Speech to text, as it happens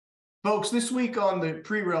Folks, this week on the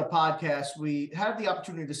Prereal podcast, we had the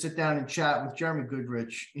opportunity to sit down and chat with Jeremy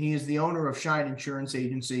Goodrich. He is the owner of Shine Insurance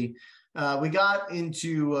Agency. We got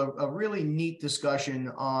into a really neat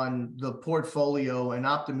discussion on the portfolio and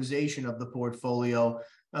optimization of the portfolio.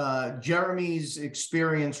 Jeremy's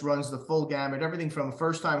experience runs the full gamut, everything from a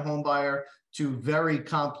first-time home buyer to very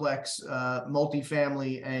complex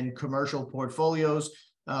multifamily and commercial portfolios.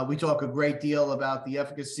 We talk a great deal about the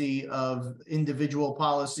efficacy of individual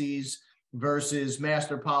policies versus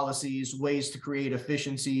master policies, ways to create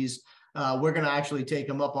efficiencies. We're going to actually take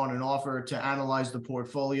him up on an offer to analyze the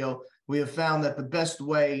portfolio. We have found that the best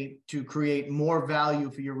way to create more value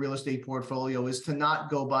for your real estate portfolio is to not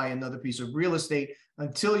go buy another piece of real estate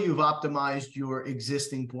until you've optimized your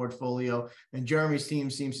existing portfolio. And Jeremy's team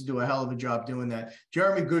seems to do a hell of a job doing that.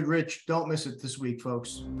 Jeremy Goodrich, don't miss it this week,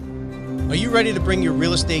 folks. Are you ready to bring your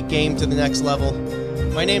real estate game to the next level?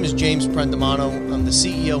 My name is James Prendamano. I'm the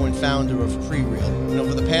CEO and founder of Prereal. And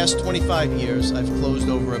over the past 25 years, I've closed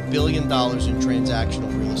over $1 billion in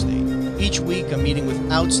transactional real estate. Each week, I'm meeting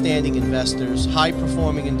with outstanding investors,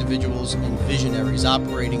 high-performing individuals, and visionaries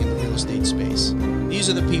operating in the real estate space. These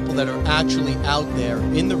are the people that are actually out there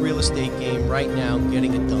in the real estate game right now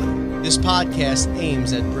getting it done. This podcast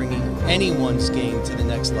aims at bringing anyone's game to the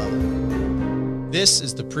next level. This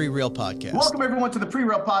is the Prereal Podcast. Welcome, everyone, to the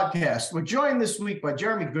Prereal Podcast. We're joined this week by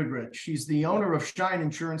Jeremy Goodrich. He's the owner of Shine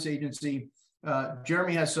Insurance Agency.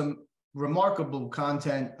 Jeremy has some remarkable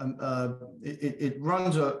content. It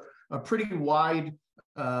runs a pretty wide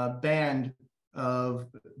band of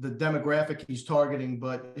the demographic he's targeting,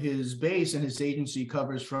 but his base and his agency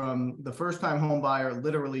covers from the first-time home buyer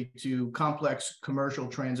literally to complex commercial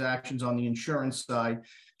transactions on the insurance side.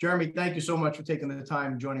 Jeremy, thank you so much for taking the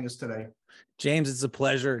time and joining us today. James, it's a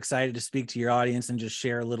pleasure. Excited to speak to your audience and just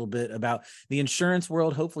share a little bit about the insurance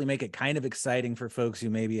world, hopefully make it kind of exciting for folks who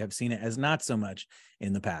maybe have seen it as not so much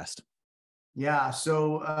in the past. Yeah,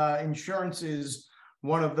 so insurance is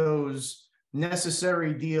one of those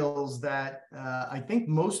necessary deals that I think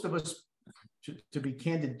most of us, to be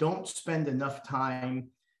candid, don't spend enough time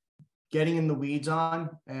getting in the weeds on.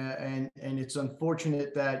 And it's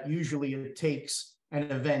unfortunate that usually it takes an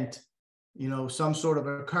event, some sort of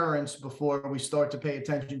occurrence before we start to pay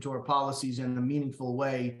attention to our policies in a meaningful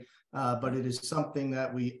way. But it is something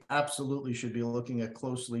that we absolutely should be looking at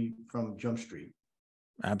closely from Jump Street.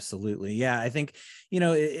 Absolutely. Yeah. I think,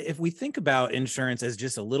 if we think about insurance as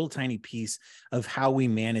just a little tiny piece of how we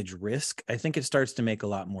manage risk, I think it starts to make a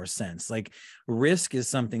lot more sense. Like, risk is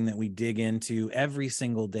something that we dig into every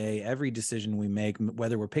single day, every decision we make,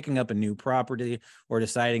 whether we're picking up a new property or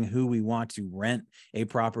deciding who we want to rent a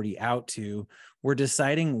property out to. We're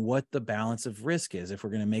deciding what the balance of risk is. If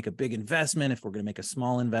we're going to make a big investment, if we're going to make a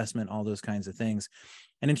small investment, all those kinds of things.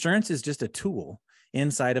 And insurance is just a tool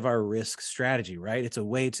inside of our risk strategy, right? It's a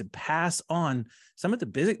way to pass on some of the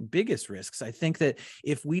biggest risks. I think that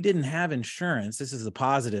if we didn't have insurance, this is the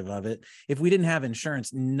positive of it. If we didn't have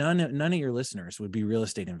insurance, none of your listeners would be real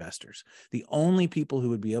estate investors. The only people who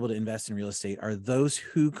would be able to invest in real estate are those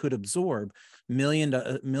who could absorb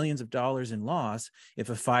millions of dollars in loss if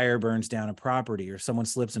a fire burns down a property or someone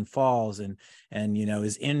slips and falls and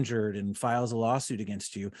is injured and files a lawsuit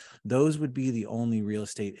against you. Those would be the only real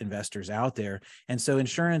estate investors out there. And so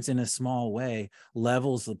insurance, in a small way,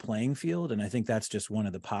 levels the playing field. And I think that's just one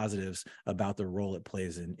of the positives about the role it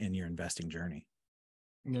plays in your investing journey.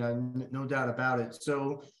 Yeah, no doubt about it.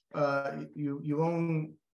 So you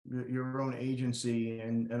own your own agency,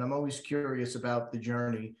 and I'm always curious about the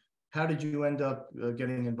journey. How did you end up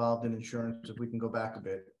getting involved in insurance, if we can go back a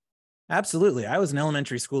bit? Absolutely. I was an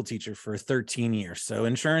elementary school teacher for 13 years. So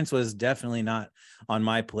insurance was definitely not on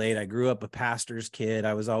my plate. I grew up a pastor's kid.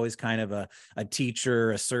 I was always kind of a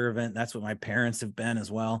teacher, a servant. That's what my parents have been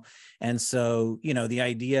as well. And so, the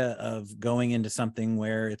idea of going into something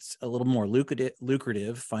where it's a little more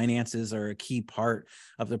lucrative, finances are a key part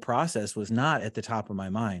of the process, was not at the top of my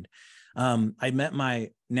mind. I met my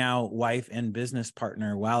now wife and business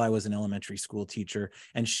partner while I was an elementary school teacher,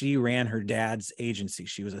 and she ran her dad's agency.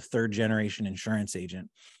 She was a third generation insurance agent.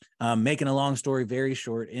 Making a long story very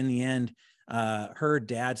short, in the end, her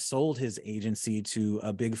dad sold his agency to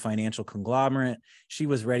a big financial conglomerate. She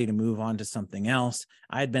was ready to move on to something else.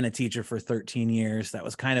 I had been a teacher for 13 years. That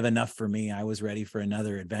was kind of enough for me. I was ready for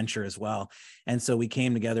another adventure as well. And so we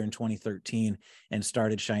came together in 2013 and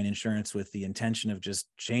started Shine Insurance with the intention of just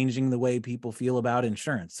changing the way people feel about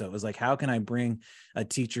insurance. So it was like, how can I bring a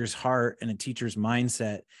teacher's heart and a teacher's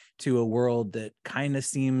mindset to a world that kind of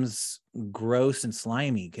seems gross and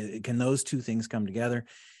slimy? Can those two things come together?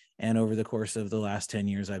 And over the course of the last 10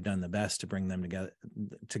 years, I've done the best to bring them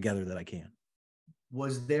together that I can.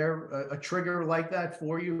 Was there a trigger like that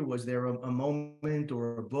for you? Was there a moment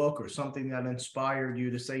or a book or something that inspired you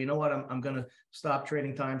to say, you know what, I'm going to stop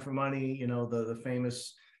trading time for money, you know, the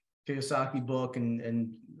famous Kiyosaki book,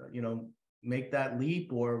 and you know, make that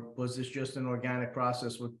leap? Or was this just an organic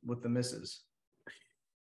process with the misses?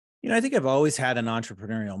 You know, I think I've always had an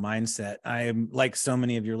entrepreneurial mindset. I'm like so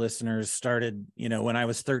many of your listeners, started, you know, when I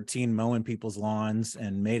was 13 mowing people's lawns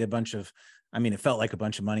and made a bunch of, I mean, it felt like a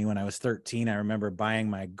bunch of money when I was 13. I remember buying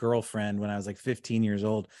my girlfriend when I was like 15 years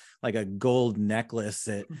old, like a gold necklace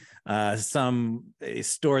at a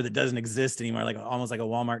store that doesn't exist anymore, like almost like a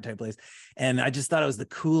Walmart type place. And I just thought it was the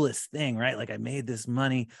coolest thing, right? Like I made this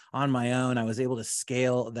money on my own. I was able to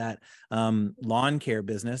scale that lawn care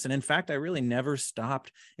business. And in fact, I really never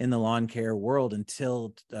stopped in the lawn care world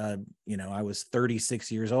until, you know, I was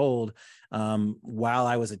 36 years old. While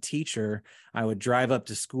I was a teacher, I would drive up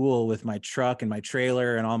to school with my truck and my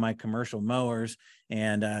trailer and all my commercial mowers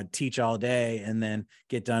and teach all day, and then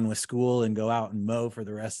get done with school and go out and mow for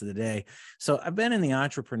the rest of the day. So I've been in the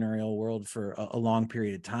entrepreneurial world for a long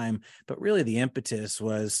period of time, but really the impetus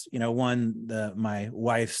was, you know, one, my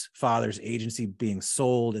wife's father's agency being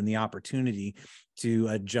sold and the opportunity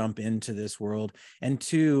to jump into this world. And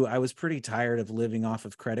two, I was pretty tired of living off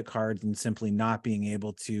of credit cards and simply not being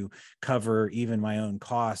able to cover even my own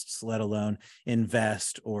costs, let alone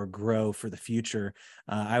invest or grow for the future.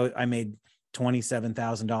 I made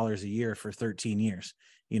 $27,000 a year for 13 years.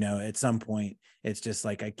 You know, at some point, it's just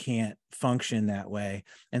like, I can't function that way.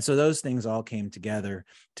 And so those things all came together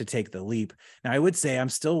to take the leap. Now, I would say I'm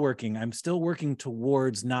still working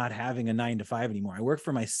towards not having a 9-to-5 anymore. I work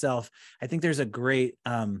for myself. I think there's a great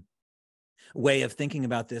way of thinking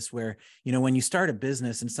about this where, you know, when you start a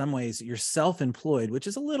business, in some ways you're self-employed, which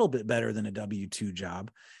is a little bit better than a W-2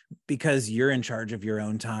 job, because you're in charge of your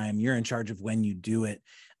own time. You're in charge of when you do it.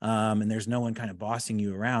 And there's no one kind of bossing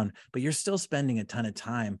you around, but you're still spending a ton of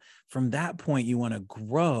time. From that point, you want to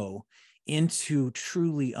grow into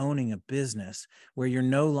truly owning a business where you're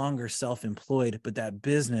no longer self-employed, but that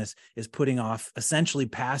business is putting off essentially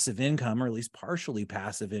passive income, or at least partially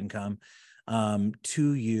passive income,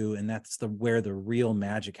 to you. And that's where the real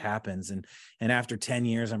magic happens. And after 10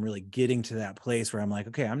 years, I'm really getting to that place where I'm like,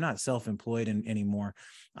 okay, I'm not self-employed anymore.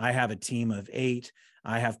 I have a team of 8.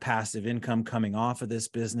 I have passive income coming off of this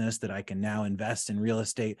business that I can now invest in real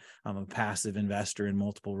estate. I'm a passive investor in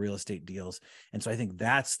multiple real estate deals. And so I think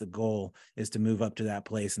that's the goal, is to move up to that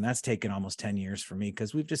place. And that's taken almost 10 years for me,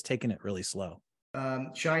 because we've just taken it really slow.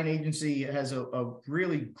 Shine Agency has a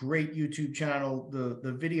really great YouTube channel.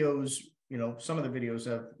 The videos, you know, some of the videos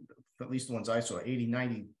have, at least the ones I saw, 80,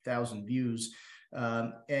 90,000 views.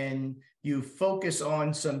 And you focus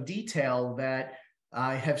on some detail that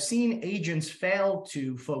I have seen agents fail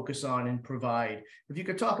to focus on and provide. If you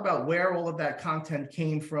could talk about where all of that content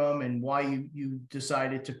came from and why you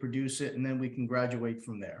decided to produce it, and then we can graduate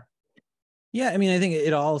from there. Yeah, I mean, I think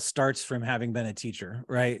it all starts from having been a teacher,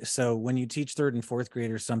 right? So when you teach 3rd and 4th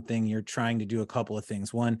graders something, you're trying to do a couple of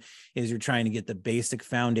things. One is you're trying to get the basic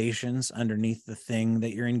foundations underneath the thing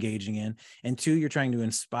that you're engaging in. And 2, you're trying to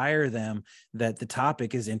inspire them that the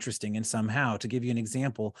topic is interesting and somehow. To give you an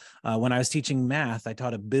example, when I was teaching math, I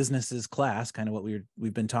taught a businesses class, kind of what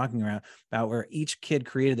we've been talking about where each kid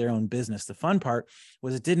created their own business. The fun part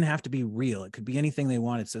was it didn't have to be real. It could be anything they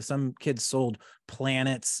wanted. So some kids sold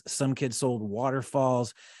planets, some kids sold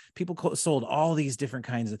waterfalls, people sold all these different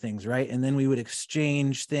kinds of things, right? And then we would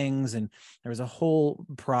exchange things, and there was a whole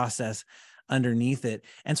process underneath it.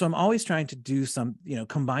 And so I'm always trying to do some, you know,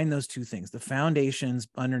 combine those two things, the foundations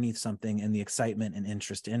underneath something and the excitement and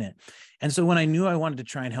interest in it. And so when I knew I wanted to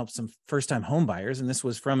try and help some first-time home buyers, and this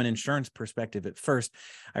was from an insurance perspective at first,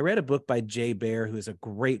 I read a book by Jay Baer, who is a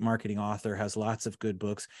great marketing author, has lots of good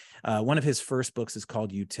books. One of his first books is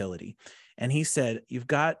called Utility. And he said, you've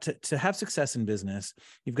got to have success in business.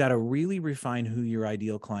 You've got to really refine who your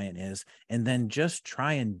ideal client is, and then just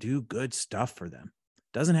try and do good stuff for them.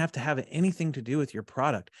 Doesn't have to have anything to do with your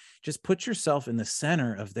product. Just put yourself in the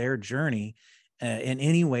center of their journey in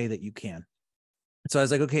any way that you can. So I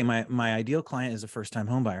was like, okay, my ideal client is a first-time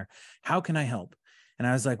home buyer. How can I help? And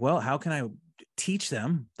I was like, well, how can I teach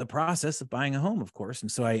them the process of buying a home, of course?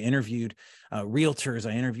 And so I interviewed realtors,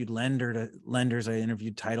 I interviewed lenders, I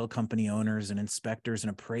interviewed title company owners and inspectors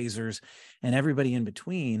and appraisers and everybody in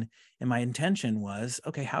between. And my intention was,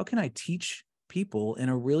 okay, how can I teach people in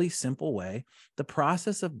a really simple way the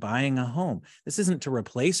process of buying a home? This isn't to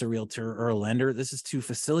replace a realtor or a lender. This is to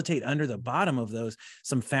facilitate under the bottom of those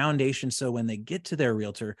some foundation, so when they get to their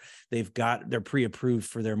realtor, they're pre-approved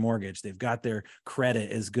for their mortgage, they've got their credit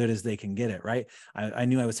as good as they can get it, right? I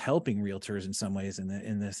knew I was helping realtors in some ways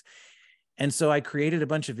in this. And so I created a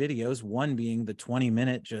bunch of videos, one being the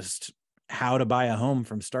 20-minute just how to buy a home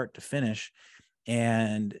from start to finish.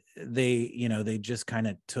 And they just kind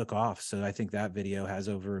of took off. So I think that video has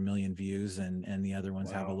over 1 million views, and the other ones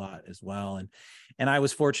have a lot as well. And I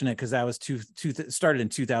was fortunate because that was started in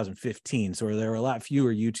 2015. So there were a lot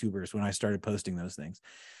fewer YouTubers when I started posting those things.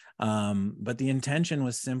 But the intention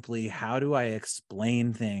was simply, how do I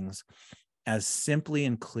explain things as simply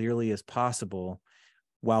and clearly as possible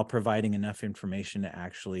while providing enough information to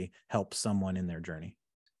actually help someone in their journey?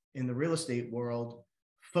 In the real estate world,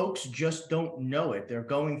 folks just don't know it. They're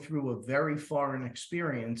going through a very foreign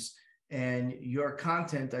experience, and your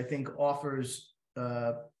content, I think, offers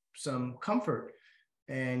some comfort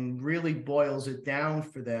and really boils it down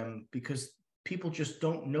for them, because people just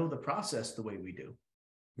don't know the process the way we do.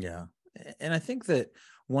 Yeah. And I think that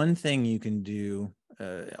one thing you can do,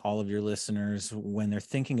 all of your listeners, when they're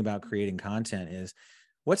thinking about creating content is,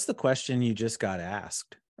 what's the question you just got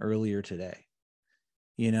asked earlier today?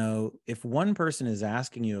 If one person is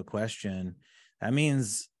asking you a question, that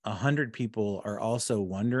means 100 people are also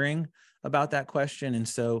wondering about that question. And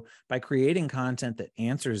so by creating content that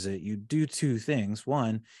answers it, you do two things.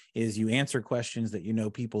 One is you answer questions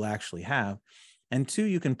that people actually have. And two,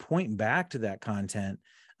 you can point back to that content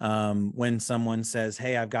when someone says,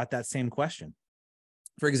 hey, I've got that same question.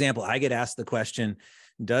 For example, I get asked the question,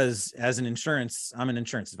 I'm an insurance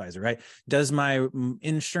advisor, right? Does my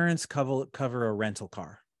insurance cover a rental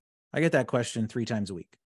car? I get that question 3 times a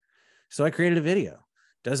week. So I created a video.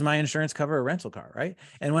 Does my insurance cover a rental car, right?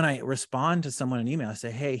 And when I respond to someone in email, I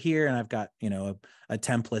say, hey, here, and I've got, a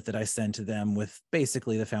template that I send to them with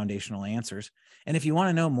basically the foundational answers. And if you want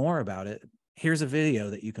to know more about it, here's a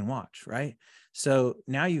video that you can watch, right? So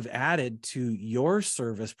now you've added to your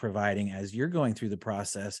service providing as you're going through the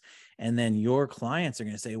process. And then your clients are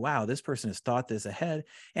going to say, wow, this person has thought this ahead.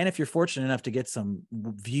 And if you're fortunate enough to get some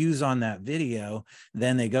views on that video,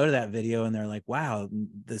 then they go to that video and they're like, wow,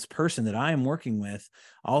 this person that I am working with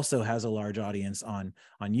also has a large audience on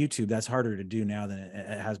YouTube. That's harder to do now than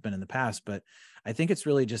it has been in the past. But I think it's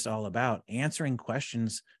really just all about answering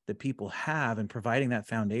questions that people have and providing that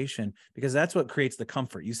foundation, because that's what creates the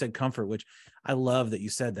comfort. You said comfort, which I love that you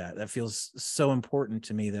said that. That feels so important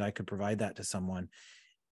to me that I could provide that to someone.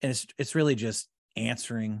 And it's really just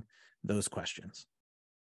answering those questions.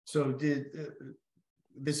 So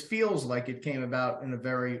this feels like it came about in a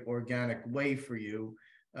very organic way for you.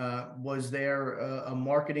 Was there a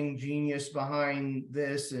marketing genius behind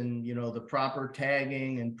this, and the proper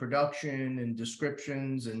tagging and production and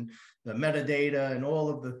descriptions and the metadata and all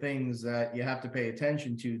of the things that you have to pay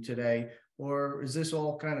attention to today? Or is this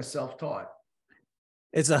all kind of self-taught?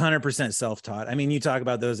 It's 100% self-taught. I mean, you talk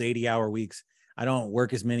about those 80-hour weeks. I don't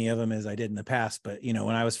work as many of them as I did in the past, but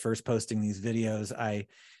when I was first posting these videos,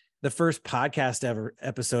 the first podcast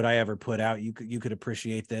episode I ever put out, you could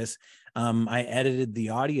appreciate this. I edited the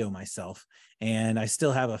audio myself, and I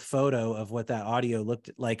still have a photo of what that audio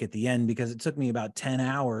looked like at the end, because it took me about 10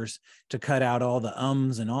 hours to cut out all the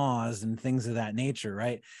ums and ahs and things of that nature,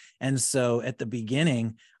 right? And so at the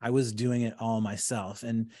beginning, I was doing it all myself.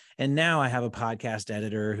 And now I have a podcast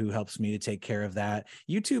editor who helps me to take care of that.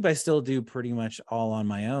 YouTube, I still do pretty much all on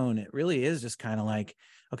my own. It really is just kind of like,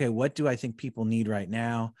 okay, what do I think people need right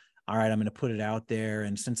now? All right, I'm going to put it out there.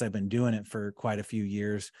 And since I've been doing it for quite a few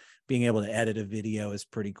years, being able to edit a video is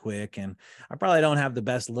pretty quick. And I probably don't have the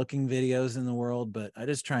best looking videos in the world, but I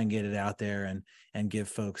just try and get it out there and give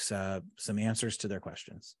folks some answers to their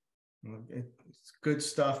questions. It's good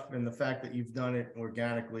stuff. And the fact that you've done it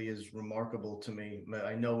organically is remarkable to me.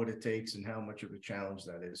 I know what it takes and how much of a challenge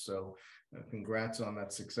that is. So congrats on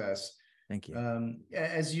that success. Thank you.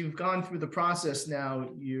 As you've gone through the process now,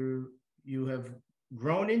 you have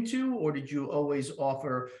grown into, or did you always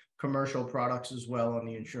offer commercial products as well on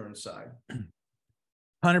the insurance side?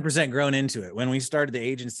 100% grown into it. When we started the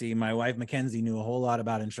agency, my wife, Mackenzie, knew a whole lot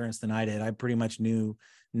about insurance than I did. I pretty much knew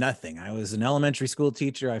nothing. I was an elementary school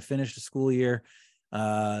teacher. I finished a school year.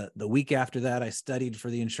 The week after that, I studied for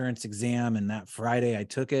the insurance exam, and that Friday I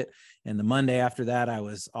took it. And the Monday after that, I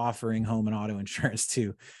was offering home and auto insurance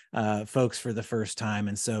to folks for the first time.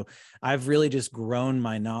 And so I've really just grown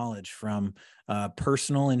my knowledge from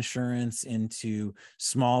personal insurance into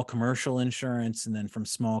small commercial insurance, and then from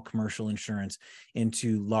small commercial insurance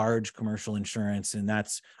into large commercial insurance. And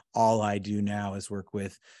that's all I do now, is work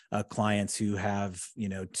with clients who have,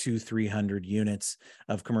 200-300 units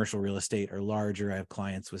of commercial real estate or larger. I have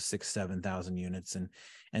clients with 6,000-7,000 units.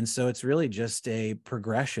 And so it's really just a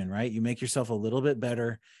progression, right? You make yourself a little bit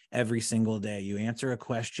better every single day. You answer a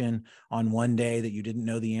question question on one day that you didn't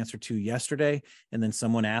know the answer to yesterday, and then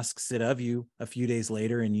someone asks it of you a few days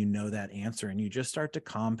later and you know that answer, and you just start to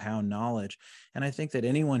compound knowledge. And I think that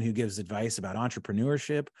anyone who gives advice about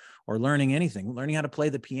entrepreneurship or learning anything, learning how to play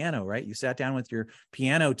the piano, right? You sat down with your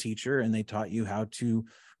piano teacher and they taught you how to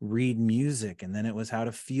read music, and then it was how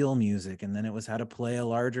to feel music, and then it was how to play a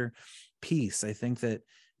larger piece. I think that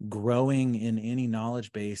growing in any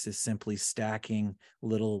knowledge base is simply stacking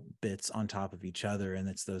little bits on top of each other, and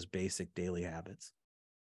it's those basic daily habits.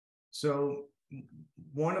 So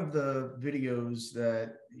one of the videos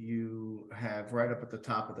that you have right up at the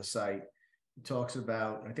top of the site talks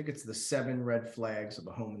about, I think it's the 7 red flags of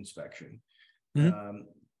a home inspection. Mm-hmm.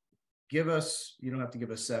 Give us, you don't have to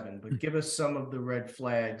give us 7, but give us some of the red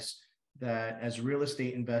flags that as real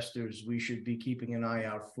estate investors, we should be keeping an eye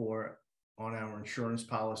out for on our insurance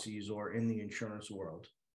policies or in the insurance world.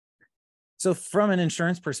 So from an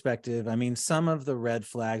insurance perspective, I mean, some of the red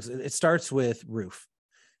flags, it starts with roof.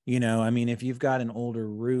 You know, I mean, if you've got an older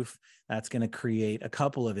roof, that's going to create a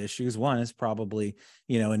couple of issues. One is probably,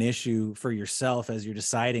 you know, an issue for yourself as you're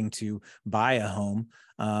deciding to buy a home,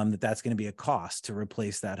 that's going to be a cost to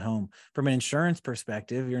replace that home. From an insurance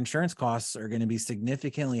perspective, your insurance costs are going to be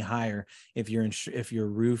significantly higher if your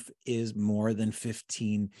roof is more than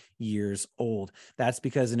 15 years old. That's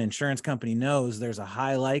because an insurance company knows there's a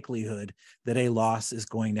high likelihood that a loss is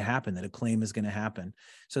going to happen, that a claim is going to happen.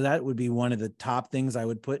 So that would be one of the top things I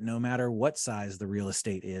would put, no matter what size the real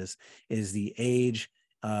estate is the age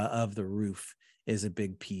of the roof is a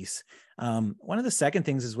big piece. One of the second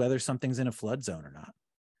things is whether something's in a flood zone or not.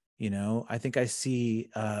 You know, I think I see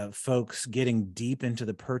folks getting deep into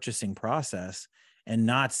the purchasing process and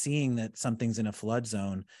not seeing that something's in a flood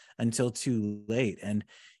zone until too late. And,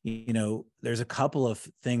 you know, there's a couple of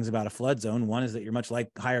things about a flood zone. One is that you're much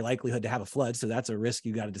higher likelihood to have a flood. So that's a risk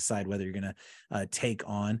you got to decide whether you're going to take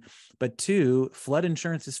on. But 2, flood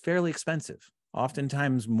insurance is fairly expensive,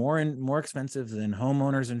 oftentimes more expensive than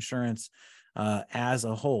homeowners insurance as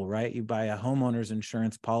a whole, right? You buy a homeowner's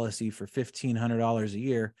insurance policy for $1,500 a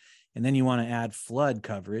year, and then you want to add flood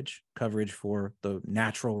coverage for the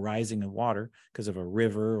natural rising of water because of a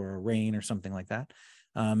river or a rain or something like that.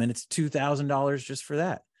 And it's $2,000 just for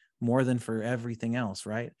that, more than for everything else,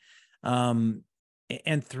 right? And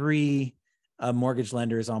 3, a mortgage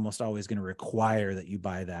lender is almost always going to require that you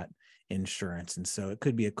buy that insurance. And so it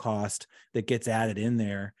could be a cost that gets added in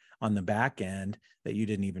there on the back end that you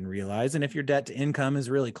didn't even realize. And if your debt to income is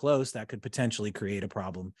really close, that could potentially create a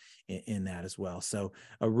problem in that as well. So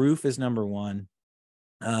a roof is number 1.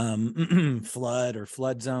 Flood or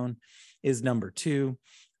flood zone is number 2.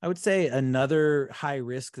 I would say another high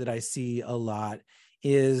risk that I see a lot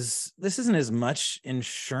is, this isn't as much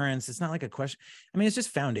insurance. It's not like a question. I mean, it's just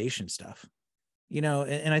foundation stuff. You know,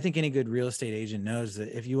 and I think any good real estate agent knows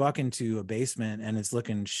that if you walk into a basement and it's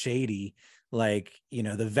looking shady, like, you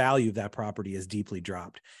know, the value of that property is deeply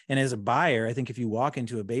dropped. And as a buyer, I think if you walk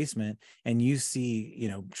into a basement and you see, you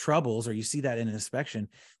know, troubles, or you see that in an inspection,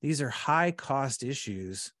 these are high cost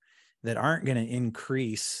issues that aren't going to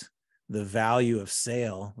increase the value of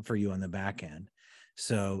sale for you on the back end.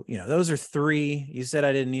 So, you know, those are 3. You said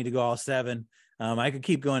I didn't need to go all 7. I could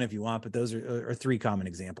keep going if you want, but those are 3 common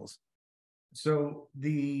examples. So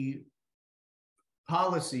the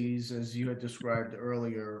policies, as you had described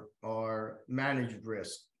earlier, are managed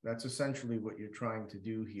risk. That's essentially what you're trying to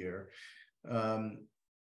do here.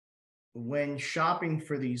 When shopping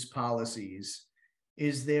for these policies,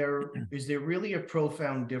 is there really a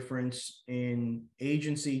profound difference in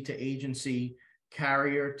agency to agency,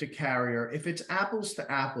 carrier to carrier? If it's apples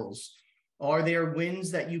to apples, are there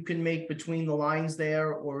wins that you can make between the lines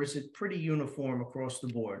there, or is it pretty uniform across the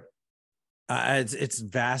board? It's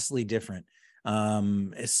vastly different,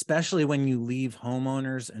 especially when you leave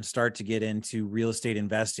homeowners and start to get into real estate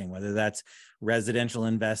investing, whether that's residential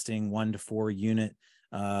investing, 1 to 4 unit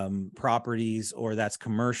properties, or that's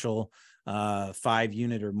commercial, 5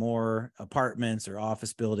 unit or more apartments or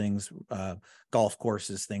office buildings, golf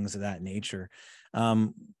courses, things of that nature. I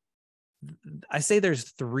say there's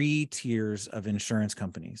 3 tiers of insurance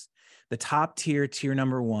companies. The top tier, tier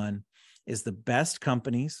number 1, is the best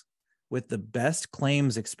companies with the best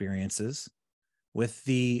claims experiences, with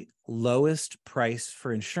the lowest price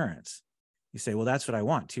for insurance. You say, well, that's what I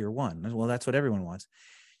want, tier 1. Well, that's what everyone wants.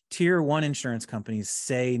 Tier 1 insurance companies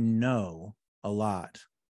say no a lot.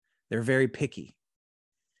 They're very picky.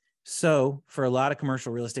 So for a lot of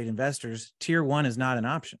commercial real estate investors, tier 1 is not an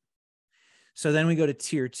option. So then we go to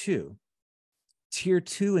tier 2. Tier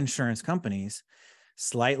 2 insurance companies,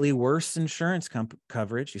 slightly worse insurance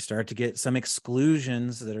coverage. You start to get some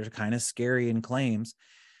exclusions that are kind of scary in claims.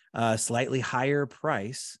 slightly higher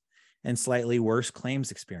price and slightly worse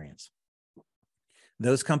claims experience.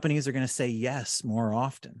 Those companies are going to say yes more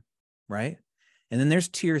often, right? And then there's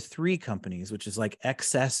tier 3 companies, which is like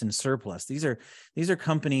excess and surplus. These are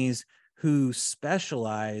companies who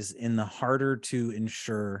specialize in the harder to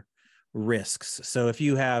insure risks. So if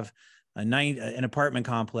you have an apartment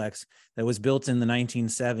complex that was built in the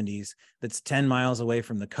 1970s that's 10 miles away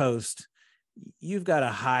from the coast, you've got a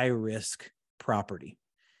high risk property.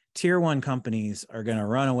 Tier 1 companies are going to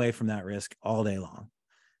run away from that risk all day long.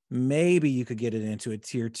 Maybe you could get it into a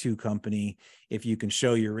tier 2 company if you can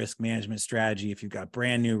show your risk management strategy, if you've got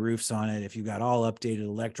brand new roofs on it, if you've got all updated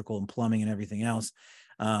electrical and plumbing and everything else.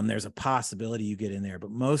 There's a possibility you get in there,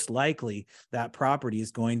 but most likely that property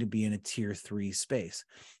is going to be in a tier 3 space.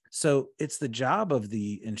 So it's the job of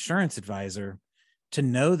the insurance advisor to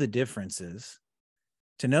know the differences,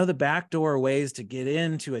 to know the backdoor ways to get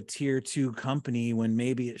into a tier 2 company when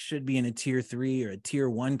maybe it should be in a tier 3, or a tier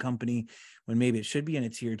 1 company when maybe it should be in a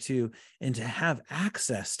tier 2, and to have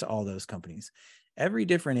access to all those companies. Every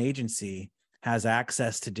different agency has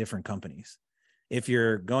access to different companies. If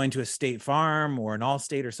you're going to a State Farm or an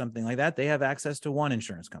Allstate or something like that, they have access to one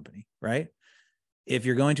insurance company, right? If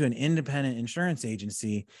you're going to an independent insurance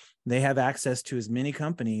agency, they have access to as many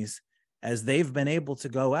companies as they've been able to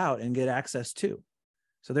go out and get access to.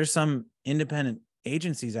 So there's some independent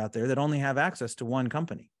agencies out there that only have access to one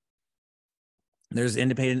company. There's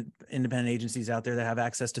independent agencies out there that have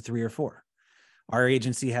access to 3 or 4. Our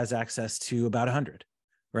agency has access to about 100,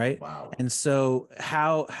 right? Wow. And so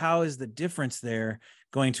how is the difference there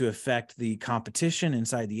going to affect the competition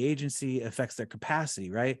inside the agency, affects their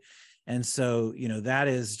capacity, right? And so, that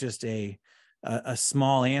is just a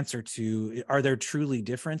small answer to, are there truly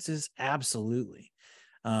differences? Absolutely.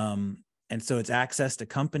 And so it's access to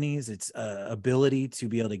companies, it's ability to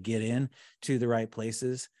be able to get in to the right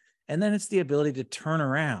places. And then it's the ability to turn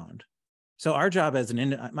around. So my job as an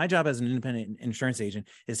independent insurance agent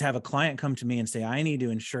is to have a client come to me and say, I need to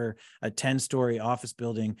insure a 10-story office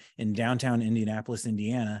building in downtown Indianapolis,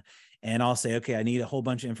 Indiana. And I'll say, okay, I need a whole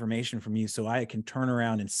bunch of information from you so I can turn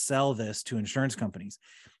around and sell this to insurance companies.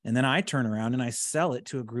 And then I turn around and I sell it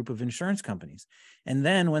to a group of insurance companies. And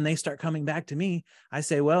then when they start coming back to me, I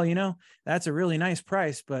say, well, that's a really nice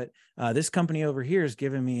price, but this company over here is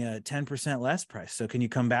giving me a 10% less price. So can you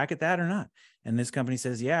come back at that or not? And this company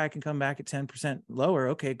says, yeah, I can come back at 10% lower.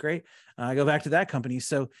 Okay, great. I go back to that company.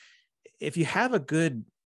 So if you have a good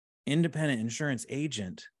independent insurance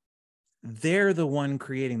agent, they're the one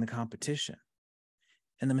creating the competition.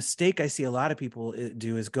 And the mistake I see a lot of people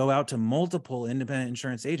do is go out to multiple independent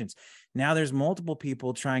insurance agents. Now there's multiple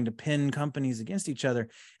people trying to pin companies against each other.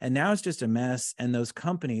 And now it's just a mess. And those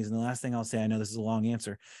companies, and the last thing I'll say, I know this is a long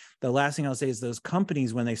answer. The last thing I'll say is those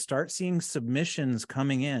companies, when they start seeing submissions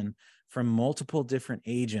coming in from multiple different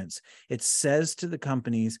agents, it says to the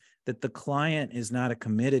companies that the client is not a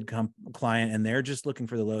committed client and they're just looking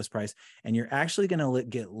for the lowest price. And you're actually going to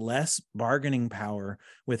get less bargaining power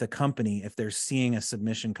with a company if they're seeing a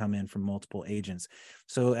submission come in from multiple agents.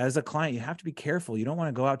 So as a client, you have to be careful. You don't want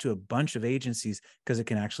to go out to a bunch of agencies because it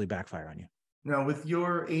can actually backfire on you. Now, with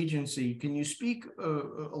your agency, can you speak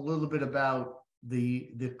a little bit about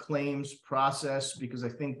the claims process? Because I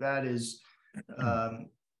think that is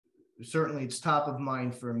certainly it's top of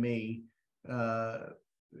mind for me.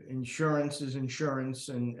 Insurance is insurance,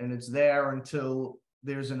 and it's there until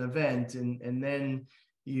there's an event, and then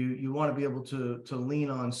you want to be able to lean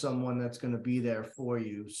on someone that's going to be there for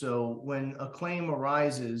you. So when a claim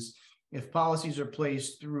arises, if policies are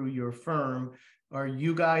placed through your firm, are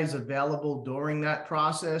you guys available during that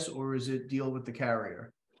process, or is it deal with the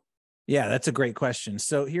carrier? Yeah, that's a great question.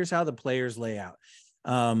 So here's how the players lay out.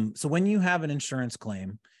 So when you have an insurance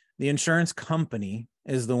claim, the insurance company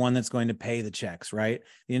is the one that's going to pay the checks, right?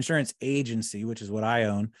 The insurance agency, which is what I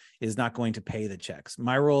own, is not going to pay the checks.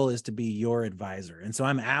 My role is to be your advisor. And so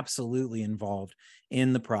I'm absolutely involved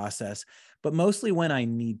in the process, but mostly when I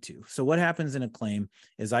need to. So what happens in a claim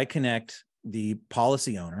is I connect the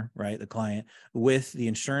policy owner, right, the client, with the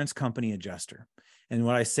insurance company adjuster. And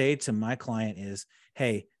what I say to my client is,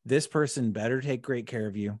 hey, this person better take great care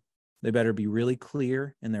of you. They better be really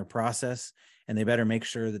clear in their process, and they better make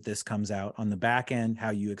sure that this comes out on the back end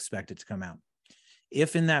how you expect it to come out.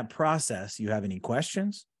 If in that process you have any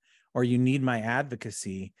questions or you need my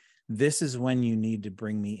advocacy, this is when you need to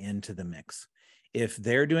bring me into the mix. If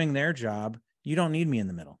they're doing their job, you don't need me in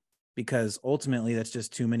the middle, because ultimately that's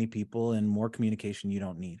just too many people and more communication you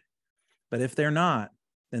don't need. But if they're not,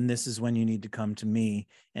 then this is when you need to come to me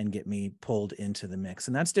and get me pulled into the mix.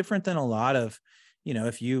 And that's different than a lot of you know,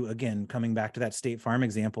 if you, again, coming back to that State Farm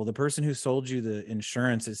example, the person who sold you the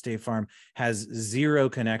insurance at State Farm has zero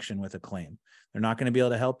connection with a claim. They're not going to be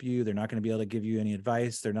able to help you. They're not going to be able to give you any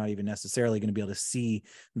advice. They're not even necessarily going to be able to see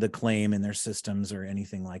the claim in their systems or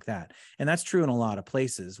anything like that. And that's true in a lot of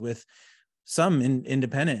places. With some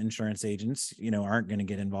independent insurance agents, you know, aren't going to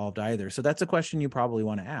get involved either. So that's a question you probably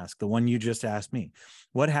want to ask, the one you just asked me.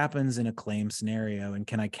 What happens in a claim scenario, and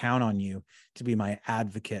can I count on you to be my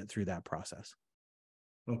advocate through that process?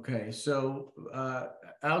 Okay, so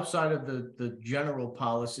outside of the general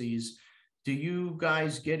policies, do you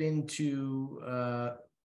guys get into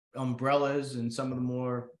umbrellas and some of the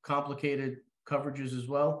more complicated coverages as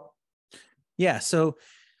well? Yeah, so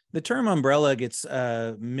the term umbrella gets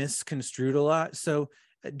misconstrued a lot. So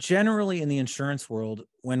generally in the insurance world,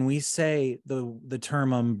 when we say the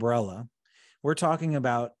term umbrella, we're talking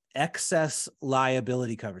about excess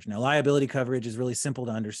liability coverage. Now, liability coverage is really simple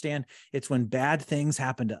to understand. It's when bad things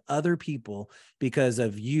happen to other people because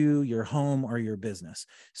of you, your home, or your business.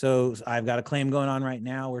 So I've got a claim going on right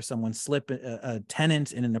now where someone slipped, a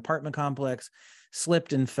tenant in an apartment complex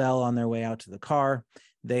slipped and fell on their way out to the car.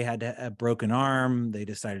 They had a broken arm. They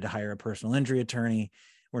decided to hire a personal injury attorney.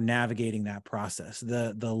 We're navigating that process.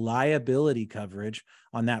 The liability coverage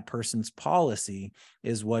on that person's policy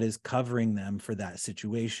is what is covering them for that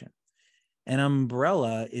situation. An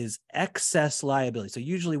umbrella is excess liability. So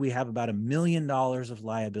usually we have about $1 million of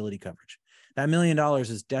liability coverage. That $1 million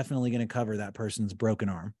is definitely going to cover that person's broken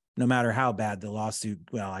arm, no matter how bad the lawsuit.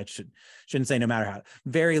 Well, I shouldn't say no matter how,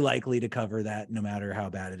 very likely to cover that no matter how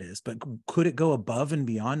bad it is. But could it go above and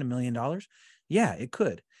beyond $1 million? Yeah, it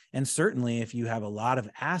could. And certainly if you have a lot of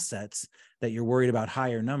assets that you're worried about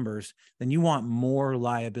higher numbers, then you want more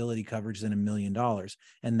liability coverage than $1 million.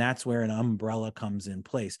 And that's where an umbrella comes in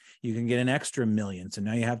place. You can get an extra million. So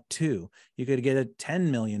now you have two. You could get a $10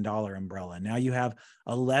 million umbrella. Now you have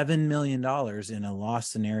 $11 million in a loss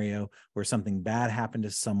scenario where something bad happened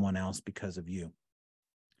to someone else because of you.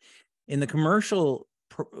 In the commercial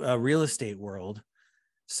real estate world,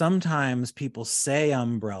 sometimes people say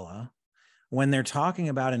umbrella when they're talking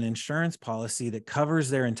about an insurance policy that covers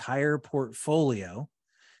their entire portfolio,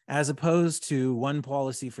 as opposed to one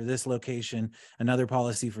policy for this location, another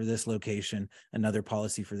policy for this location, another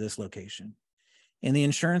policy for this location. In the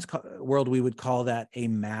insurance world, we would call that a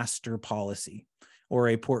master policy or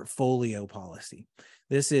a portfolio policy.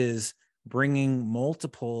 This is bringing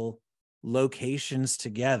multiple locations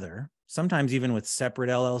together, sometimes even with separate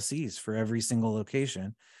LLCs for every single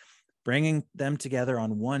location, bringing them together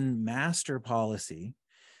on one master policy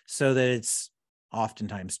so that it's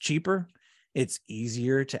oftentimes cheaper, it's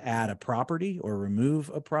easier to add a property or remove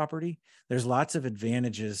a property. There's lots of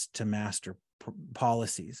advantages to master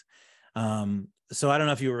policies. So I don't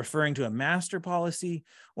know if you were referring to a master policy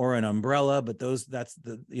or an umbrella, but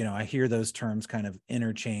I hear those terms kind of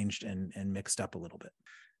interchanged and mixed up a little bit.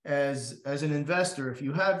 As an investor, if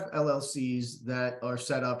you have LLCs that are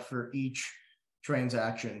set up for each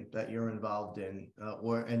transaction that you're involved in,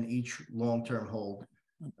 and each long-term hold,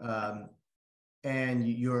 and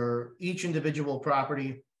each individual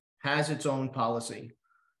property has its own policy,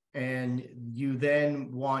 and you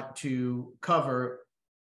then want to cover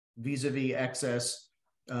vis-a-vis excess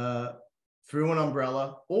through an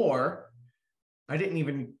umbrella, or I didn't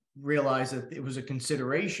even realize that it was a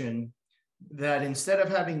consideration that instead of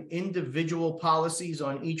having individual policies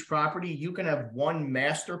on each property, you can have one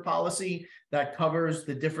master policy that covers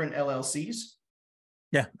the different LLCs?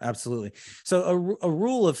 Yeah, absolutely. So a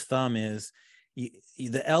rule of thumb is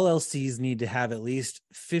the LLCs need to have at least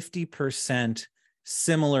 50%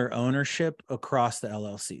 similar ownership across the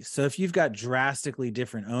LLCs. So if you've got drastically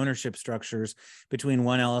different ownership structures between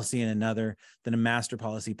one LLC and another, then a master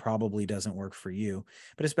policy probably doesn't work for you.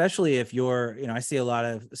 But especially if you're, I see a lot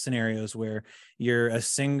of scenarios where you're a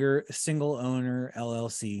single owner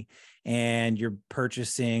LLC and you're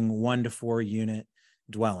purchasing 1 to 4 unit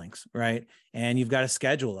dwellings, right? And you've got a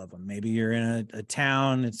schedule of them. Maybe you're in a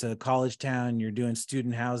town, it's a college town, you're doing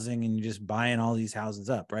student housing and you're just buying all these houses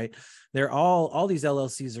up, right? All these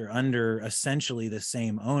LLCs are under essentially the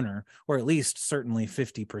same owner, or at least certainly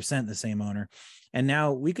 50% the same owner. And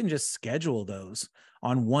now we can just schedule those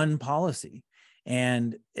on one policy,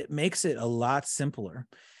 and it makes it a lot simpler.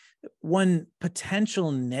 One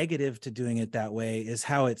potential negative to doing it that way is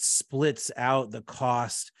how it splits out the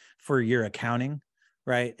cost for your accounting.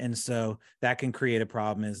 right? And so that can create a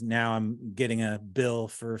problem. Is now I'm getting a bill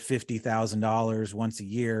for $50,000 once a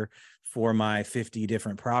year for my 50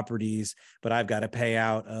 different properties, but I've got to pay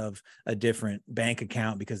out of a different bank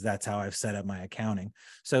account because that's how I've set up my accounting.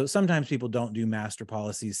 So sometimes people don't do master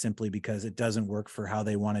policies simply because it doesn't work for how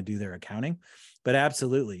they want to do their accounting, but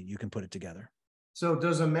absolutely you can put it together. So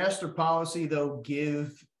does a master policy though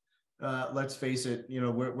give, let's face it,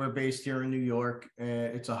 we're based here in New York.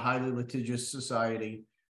 It's a highly litigious society.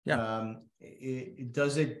 Yeah.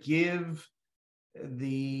 Does it give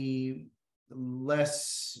the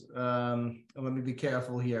less, let me be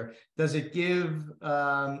careful here. Does it give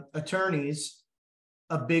attorneys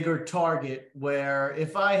a bigger target where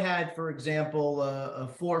if I had, for example, a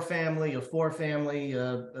 4-family, a 4-family,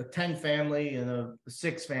 a 10-family, and a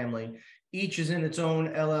 6-family, each is in its own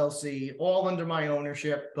LLC, all under my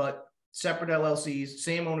ownership, but separate LLCs,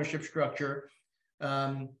 same ownership structure.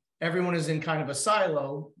 Everyone is in kind of a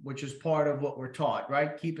silo, which is part of what we're taught,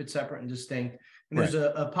 right? Keep it separate and distinct. And there's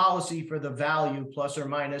a policy for the value plus or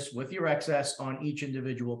minus with your excess on each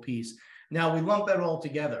individual piece. Now we lump that all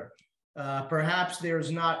together. Perhaps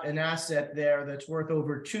there's not an asset there that's worth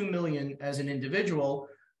over 2 million as an individual,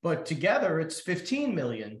 but together it's 15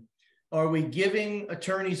 million. Are we giving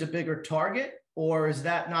attorneys a bigger target, or is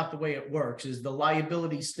that not the way it works? Is the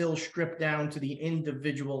liability still stripped down to the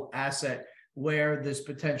individual asset where this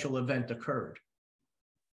potential event occurred?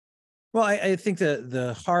 Well, I think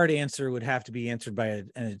the hard answer would have to be answered by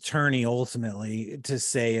an attorney ultimately to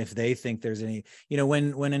say if they think there's any,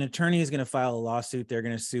 when an attorney is going to file a lawsuit, they're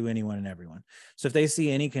going to sue anyone and everyone. So if they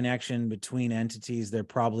see any connection between entities, they're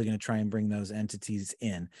probably going to try and bring those entities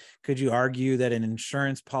in. Could you argue that an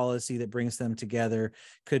insurance policy that brings them together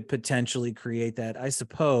could potentially create that? I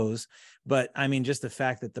suppose. But I mean, just the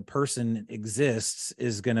fact that the person exists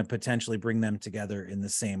is going to potentially bring them together in the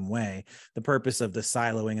same way. The purpose of the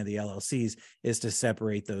siloing of the LLCs is to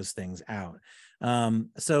separate those things out.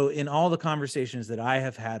 So in all the conversations that I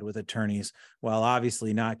have had with attorneys, while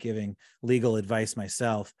obviously not giving legal advice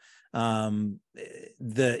myself,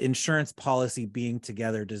 the insurance policy being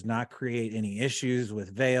together does not create any issues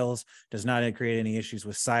with veils, does not create any issues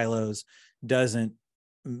with silos, doesn't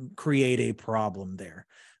create a problem there.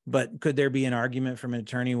 But could there be an argument from an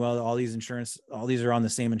attorney? Well, all these are on the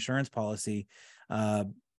same insurance policy.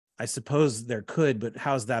 I suppose there could, but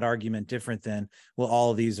how's that argument different than, well, all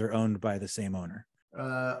of these are owned by the same owner?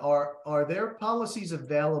 Are there policies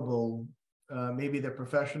available? Maybe they're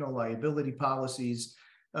professional liability policies.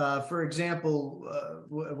 For example,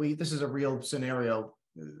 this is a real scenario.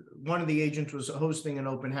 One of the agents was hosting an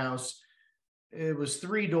open house. It was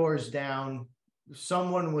 3 doors down.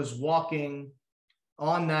 Someone was walking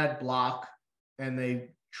on that block and they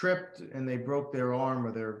tripped and they broke their arm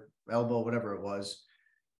or their elbow, whatever it was.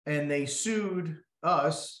 And they sued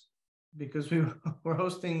us because we were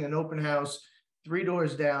hosting an open house 3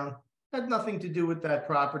 doors down. Had nothing to do with that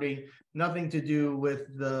property, nothing to do with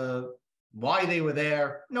why they were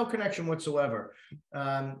there, no connection whatsoever.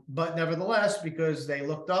 But nevertheless, because they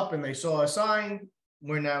looked up and they saw a sign,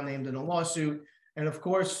 we're now named in a lawsuit. And of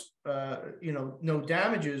course, no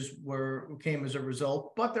damages came as a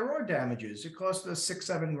result, but there are damages. It cost us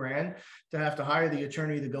 $6-7 grand to have to hire the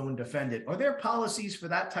attorney to go and defend it. Are there policies for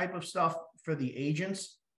that type of stuff for the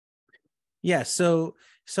agents? Yeah. So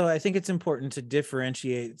I think it's important to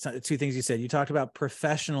differentiate 2 things you said. You talked about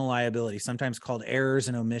professional liability, sometimes called errors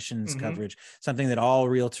and omissions coverage, something that all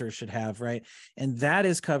realtors should have, right? And that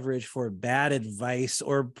is coverage for bad advice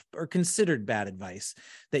or considered bad advice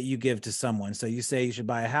that you give to someone. So you say you should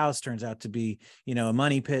buy a house, turns out to be, a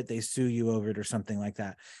money pit, they sue you over it or something like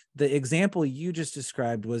that. The example you just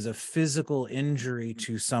described was a physical injury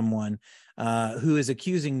to someone who is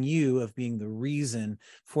accusing you of being the reason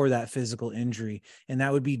for that physical injury. And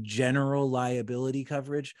that would be general liability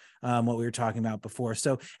coverage, what we were talking about before.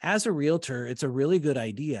 So as a realtor, it's a really good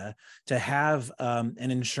idea to have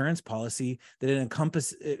an insurance policy that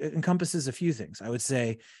encompasses a few things. I would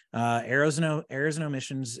say errors and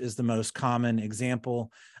omissions is the most common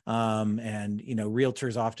example. And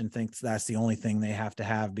realtors often think that's the only thing they have to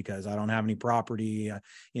have because I don't have any property,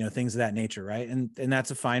 things of that nature, right? And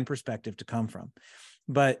that's a fine perspective to come from.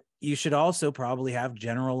 But you should also probably have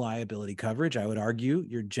general liability coverage. I would argue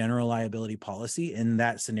your general liability policy in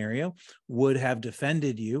that scenario would have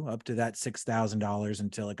defended you up to that $6,000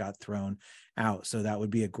 until it got thrown out. So that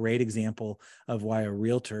would be a great example of why a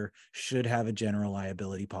realtor should have a general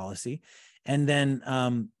liability policy. And then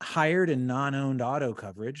hired and non-owned auto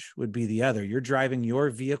coverage would be the other. You're driving your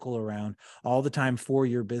vehicle around all the time for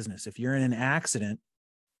your business. If you're in an accident,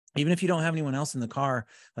 even if you don't have anyone else in the car,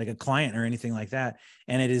 like a client or anything like that,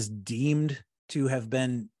 and it is deemed to have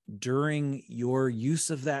been during your use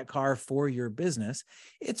of that car for your business,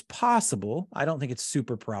 it's possible, I don't think it's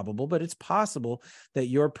super probable, but it's possible that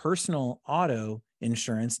your personal auto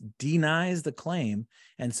insurance denies the claim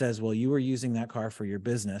and says, well, you were using that car for your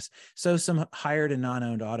business. So some hired and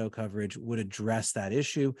non-owned auto coverage would address that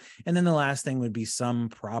issue. And then the last thing would be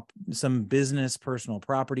some business personal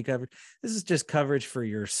property coverage. This is just coverage for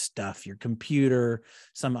your stuff, your computer,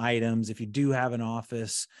 some items. If you do have an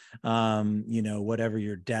office, whatever,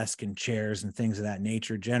 your desk and chairs and things of that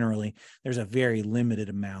nature, generally, there's a very limited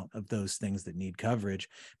amount of those things that need coverage.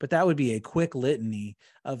 But that would be a quick litany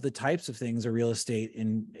of the types of things a real estate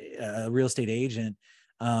agent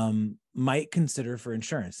might consider for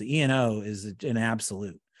insurance. The E&O is an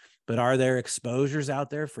absolute, but are there exposures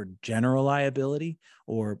out there for general liability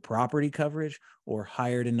or property coverage or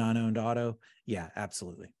hired and non-owned auto? Yeah,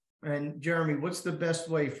 absolutely. And Jeremy, what's the best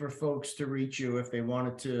way for folks to reach you if they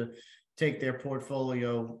wanted to take their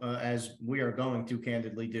portfolio, as we are going to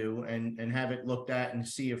candidly do, and have it looked at and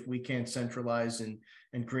see if we can't centralize and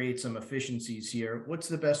create some efficiencies here? What's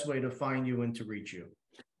the best way to find you and to reach you?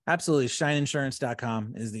 Absolutely.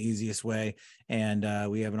 Shineinsurance.com is the easiest way.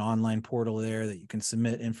 And we have an online portal there that you can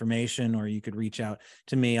submit information, or you could reach out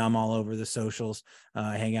to me. I'm all over the socials.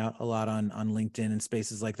 I hang out a lot on LinkedIn and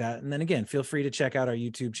spaces like that. And then again, feel free to check out our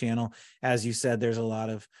YouTube channel. As you said, there's a lot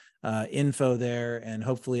of info there, and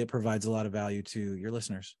hopefully it provides a lot of value to your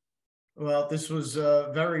listeners. Well, this was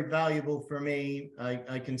very valuable for me.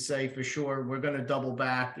 I can say for sure we're going to double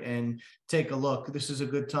back and take a look. This is a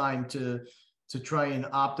good time to try and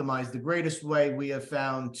optimize. The greatest way we have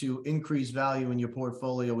found to increase value in your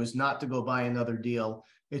portfolio is not to go buy another deal.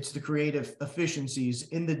 It's to create efficiencies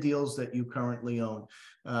in the deals that you currently own.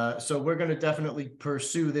 So we're going to definitely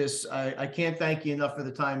pursue this. I can't thank you enough for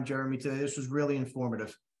the time, Jeremy, today. This was really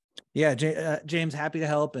informative. Yeah, James, happy to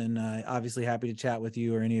help, and obviously happy to chat with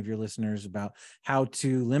you or any of your listeners about how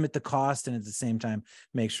to limit the cost and at the same time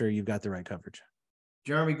make sure you've got the right coverage.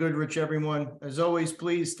 Jeremy Goodrich, everyone. As always,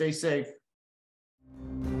 please stay safe.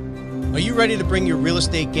 Are you ready to bring your real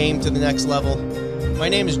estate game to the next level? My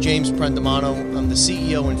name is James Prendamano. I'm the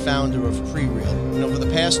CEO and founder of Prereal, and over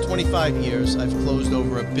the past 25 years, I've closed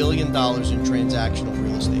over $1 billion in transactional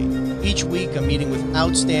real estate. Each week, I'm meeting with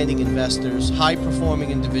outstanding investors, high-performing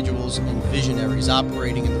individuals, and visionaries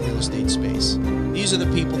operating in the real estate space. These are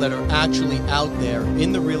the people that are actually out there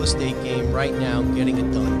in the real estate game right now getting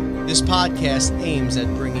it done. This podcast aims at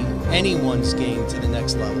bringing anyone's game to the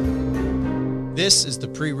next level. This is the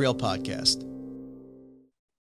Prereal Podcast.